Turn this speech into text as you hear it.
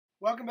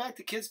Welcome back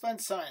to Kids Fun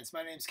Science.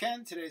 My name's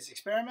Ken. Today's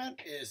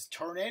experiment is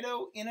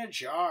tornado in a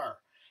jar.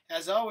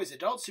 As always,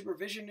 adult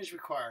supervision is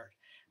required.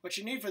 What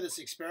you need for this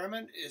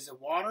experiment is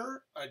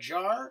water, a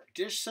jar,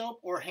 dish soap,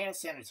 or hand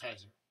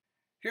sanitizer.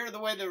 Here are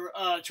the way the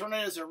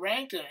tornadoes are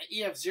ranked in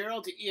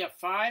EF0 to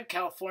EF5.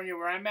 California,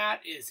 where I'm at,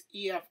 is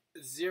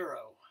EF0.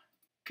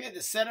 Okay,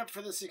 the setup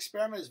for this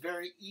experiment is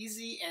very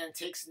easy and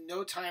takes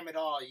no time at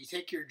all. You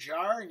take your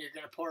jar and you're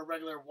going to pour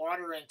regular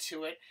water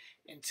into it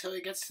until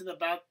it gets to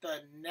about the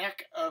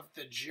neck of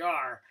the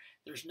jar.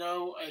 There's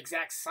no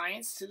exact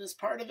science to this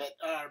part of it,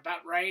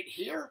 about right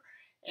here.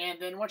 And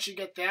then once you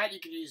get that,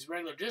 you can use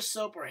regular dish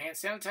soap or hand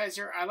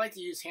sanitizer. I like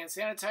to use hand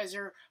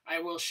sanitizer.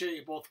 I will show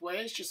you both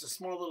ways, just a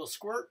small little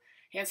squirt.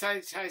 Hand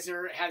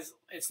sanitizer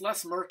it's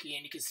less murky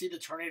and you can see the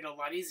tornado a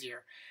lot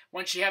easier.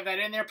 Once you have that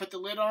in there, put the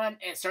lid on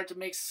and start to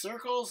make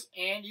circles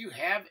and you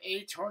have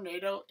a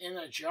tornado in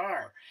a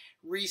jar.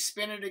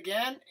 Respin it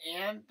again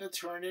and the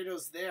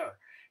tornado's there.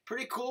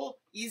 Pretty cool,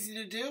 easy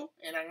to do,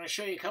 and I'm going to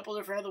show you a couple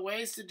different other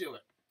ways to do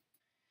it.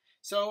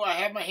 So I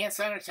have my hand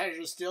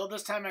sanitizer still.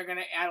 This time I'm going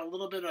to add a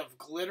little bit of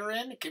glitter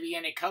in. It could be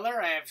any color.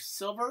 I have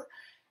silver.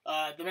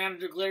 The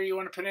amount of glitter you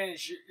want to put in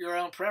is your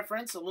own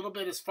preference. A little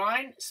bit is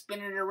fine.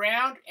 Spin it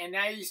around, and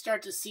now you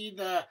start to see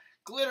the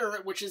glitter,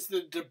 which is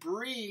the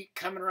debris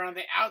coming around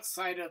the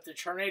outside of the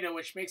tornado,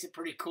 which makes it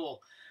pretty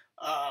cool.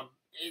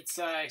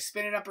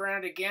 Spin it up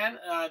around again.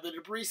 The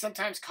debris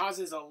sometimes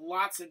causes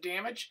lots of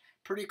damage.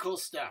 Pretty cool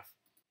stuff.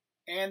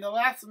 And the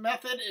last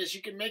method is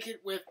you can make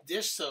it with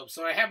dish soap.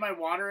 So I have my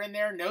water in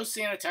there, no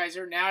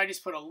sanitizer. Now I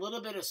just put a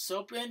little bit of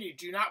soap in. You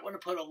do not want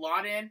to put a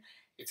lot in.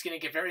 It's going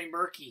to get very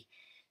murky.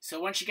 So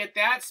once you get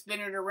that,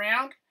 spin it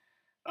around.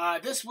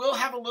 This will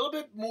have a little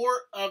bit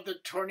more of the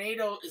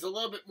tornado is a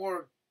little bit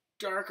more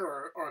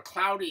darker or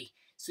cloudy.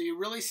 So you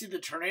really see the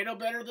tornado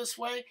better this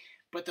way.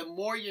 But the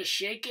more you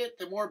shake it,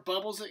 the more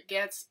bubbles it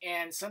gets.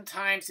 And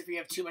sometimes if you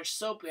have too much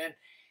soap in,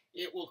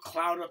 it will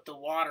cloud up the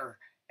water.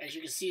 As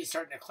you can see, it's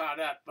starting to cloud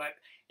up. But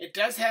it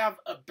does have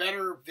a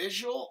better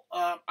visual,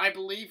 I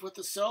believe, with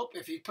the soap.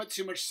 If you put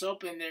too much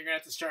soap in, they're going to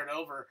have to start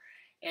over.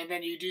 And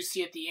then you do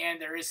see at the end,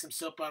 there is some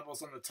soap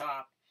bubbles on the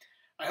top.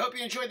 I hope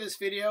you enjoyed this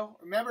video.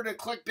 Remember to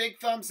click big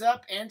thumbs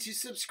up and to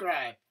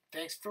subscribe.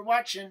 Thanks for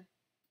watching.